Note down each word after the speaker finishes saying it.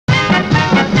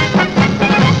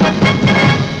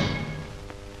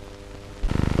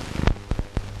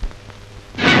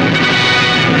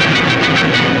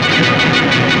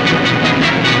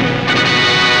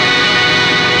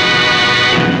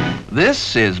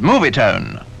This is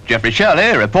Movietone. Jeffrey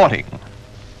Shirley reporting.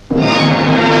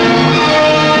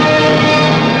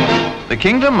 The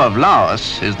Kingdom of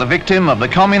Laos is the victim of the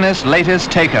communists' latest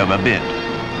takeover bid.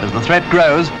 As the threat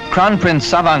grows, Crown Prince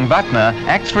Savang Vattna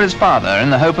acts for his father in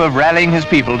the hope of rallying his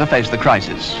people to face the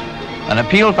crisis. An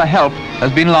appeal for help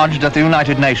has been lodged at the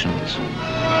United Nations.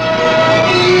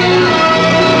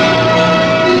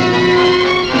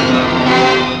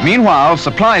 Meanwhile,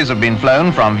 supplies have been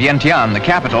flown from Vientiane, the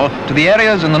capital, to the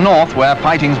areas in the north where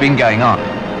fighting's been going on.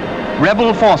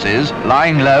 Rebel forces,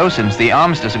 lying low since the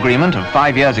armistice agreement of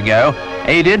 5 years ago,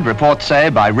 aided, reports say,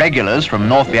 by regulars from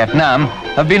North Vietnam,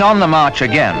 have been on the march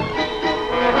again.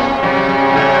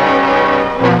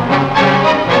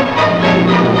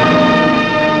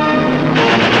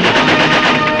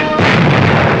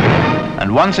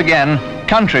 And once again,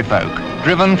 country folk,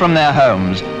 driven from their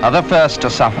homes, are the first to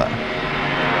suffer.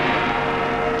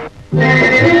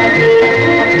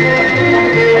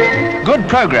 Good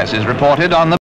progress is reported on the